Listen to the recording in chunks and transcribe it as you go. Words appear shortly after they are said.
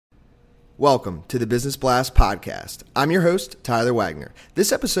Welcome to the Business Blast podcast. I'm your host, Tyler Wagner.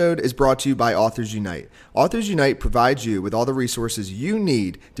 This episode is brought to you by Authors Unite. Authors Unite provides you with all the resources you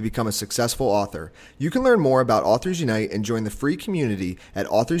need to become a successful author. You can learn more about Authors Unite and join the free community at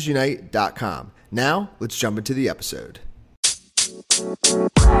authorsunite.com. Now, let's jump into the episode.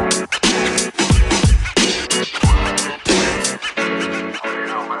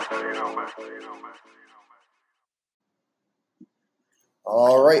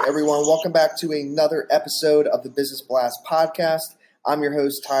 All right, everyone. Welcome back to another episode of the Business Blast podcast. I'm your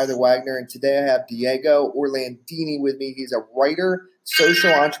host, Tyler Wagner, and today I have Diego Orlandini with me. He's a writer,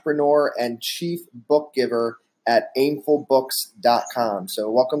 social entrepreneur, and chief book giver at aimfulbooks.com.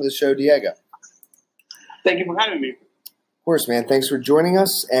 So welcome to the show, Diego. Thank you for having me. Of course, man. Thanks for joining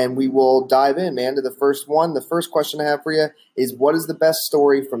us, and we will dive in, man, to the first one. The first question I have for you is, what is the best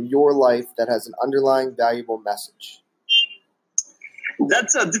story from your life that has an underlying valuable message?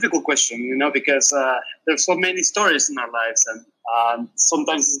 That's a difficult question, because there's so many stories in our lives, and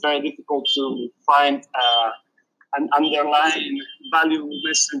sometimes it's very difficult to find an underlying value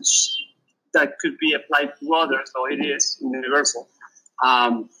message that could be applied to others, so it is universal.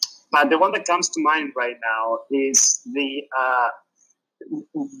 But the one that comes to mind right now is the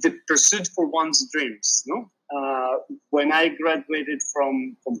pursuit for one's dreams. When I graduated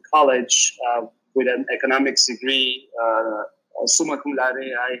from college with an economics degree, summa cum laude,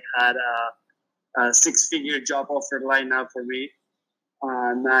 I had a six-figure job offer lined up for me,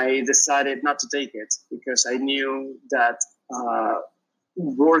 and I decided not to take it because I knew that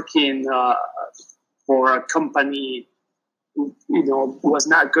working for a company, was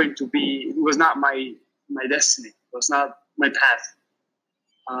not my destiny. It was not my path,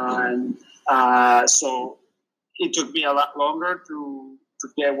 and so it took me a lot longer to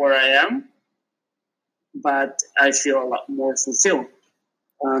get where I am. But I feel a lot more fulfilled.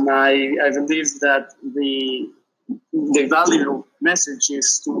 And I believe that the value message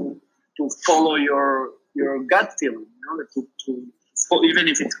is to follow your gut feeling, even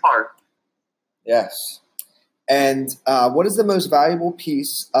if it's hard. Yes. And what is the most valuable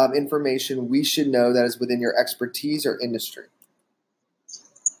piece of information we should know that is within your expertise or industry?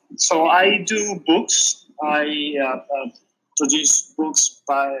 So I do books. I produce books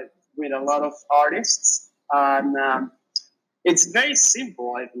with a lot of artists, and it's very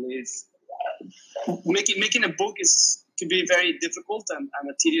simple. I believe making a book can be very difficult and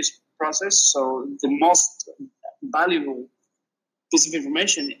a tedious process. So the most valuable piece of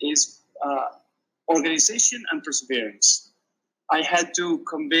information is organization and perseverance. I had to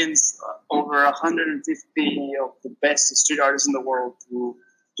convince over 150 of the best street artists in the world to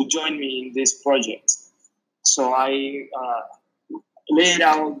join me in this project. So I laid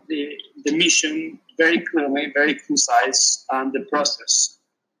out the mission very clearly, very concise, and the process.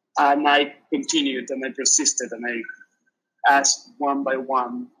 And I continued and I persisted and I asked one by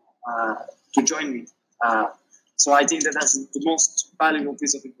one to join me. So I think that's the most valuable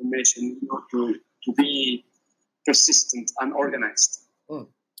piece of information, to be persistent and organized.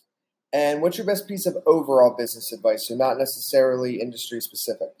 And what's your best piece of overall business advice, so not necessarily industry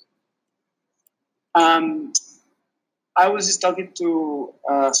specific? I was just talking to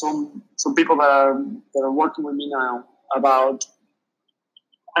some people that are working with me now about.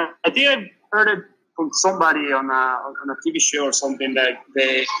 I think I've heard it from somebody on a TV show or something, like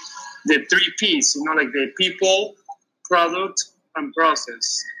the 3 Ps. Like the people, product, and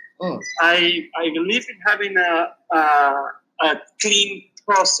process. I believe in having a clean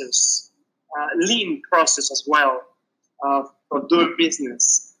process, lean process as well for doing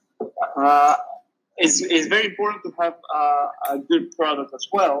business. It's very important to have a good product as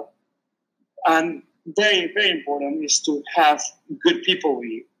well. And very, very important is to have good people with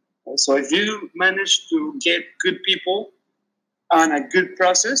you. So if you manage to get good people and a good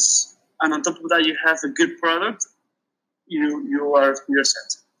process, and on top of that you have a good product, you're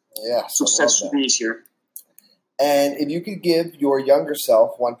set. Yeah, success should be easier. And if you could give your younger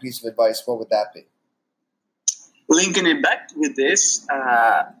self one piece of advice, what would that be? Linking it back with this,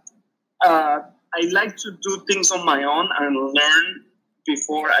 I like to do things on my own and learn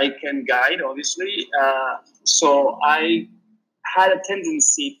before I can guide, obviously. So I had a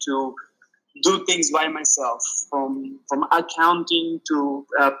tendency to do things by myself, from accounting to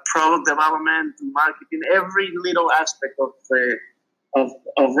product development to marketing, every little aspect of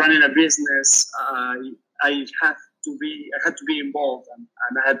running a business. I had to be involved, and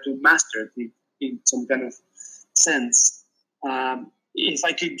I had to master it in some kind of sense. If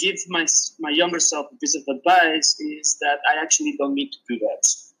I could give my younger self a piece of advice, is that I actually don't need to do that.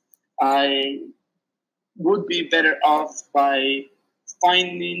 I would be better off by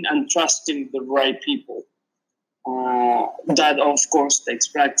finding and trusting the right people. That, of course, takes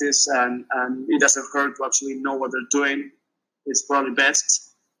practice, and it doesn't hurt to actually know what they're doing. It's probably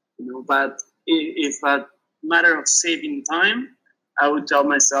best, But if a matter of saving time, I would tell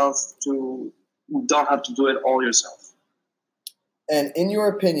myself to don't have to do it all yourself. And in your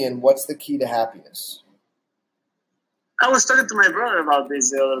opinion, what's the key to happiness? I was talking to my brother about this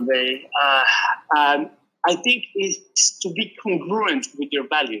the other day. I think it's to be congruent with your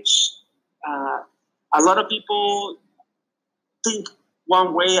values. A lot of people think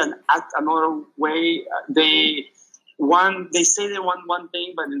one way and act another way. They say they want one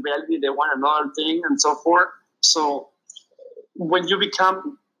thing, but in reality they want another thing, and so forth. So when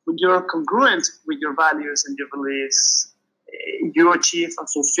you're congruent with your values and your beliefs, you achieve a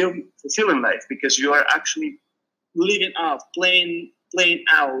fulfilling life, because you are actually living out, playing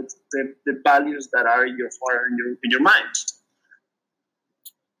out the values that are in your fire in your mind.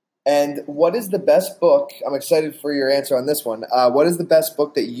 And what is the best book? I'm excited for your answer on this one. What is the best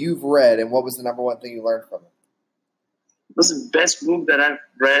book that you've read, and what was the number one thing you learned from it? What's the best book that I've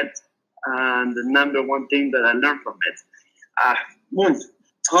read, and the number one thing that I learned from it?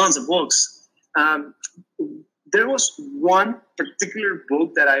 Tons of books. There was one particular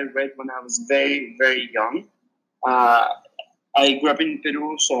book that I read when I was very, very young. I grew up in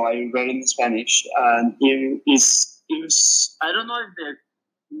Peru, so I read it in Spanish. And it was, I don't know if the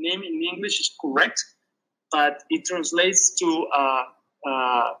name in English is correct, but it translates to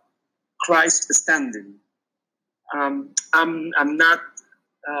Christ Standing. I'm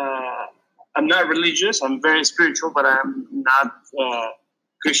not religious. I'm very spiritual, but I'm not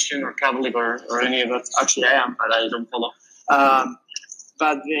Christian or Catholic or any of that. Actually, I am, but I don't follow.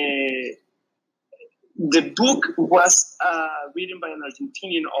 But the book was written by an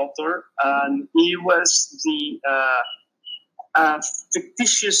Argentinian author, and it was the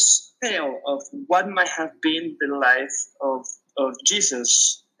fictitious tale of what might have been the life of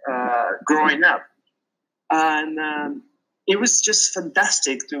Jesus growing up. And it was just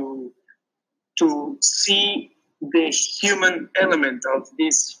fantastic to see the human element of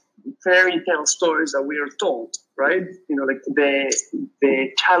these fairy tale stories that we are told, right? Like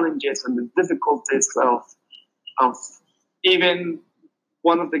the challenges and the difficulties of even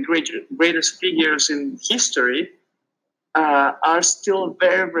one of the greatest figures in history are still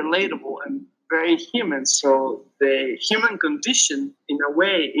very relatable and very human. So the human condition, in a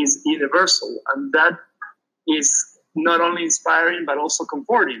way, is universal, and that is not only inspiring but also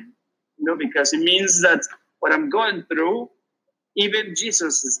comforting, because it means that what I'm going through, even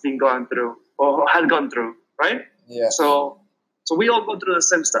Jesus has been going through or had gone through, right? Yeah. So we all go through the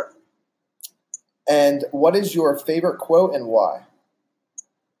same stuff. And what is your favorite quote and why?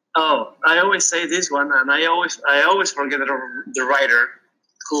 Oh, I always say this one, and I always forget the writer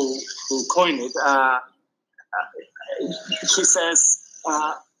who coined it. He says,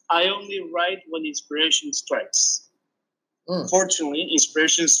 "I only write when inspiration strikes." Fortunately,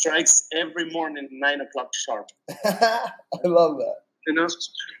 inspiration strikes every morning at 9 o'clock sharp. I love that.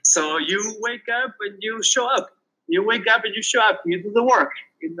 So you wake up and you show up. You wake up and you show up. You do the work.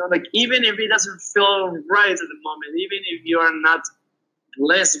 Like even if it doesn't feel right at the moment, even if you are not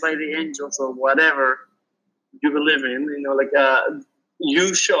blessed by the angels or whatever you believe in,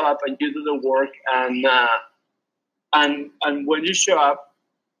 you show up and you do the work, and when you show up,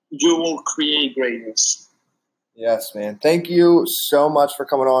 you will create greatness. Yes, man. Thank you so much for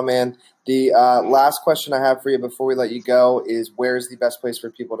coming on, man. The last question I have for you before we let you go is, where is the best place for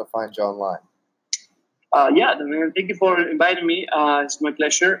people to find you online? Thank you for inviting me. It's my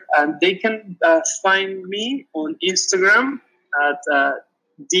pleasure. And they can find me on Instagram at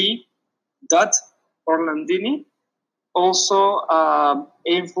d.orlandini. Also,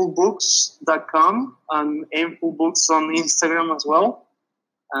 aimfulbooks.com and aimfulbooks on Instagram as well.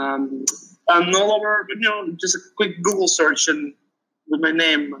 And all over, just a quick Google search and with my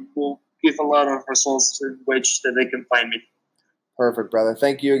name will give a lot of results in which that they can find me. Perfect, brother.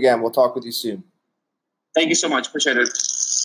 Thank you again. We'll talk with you soon. Thank you so much. Appreciate it.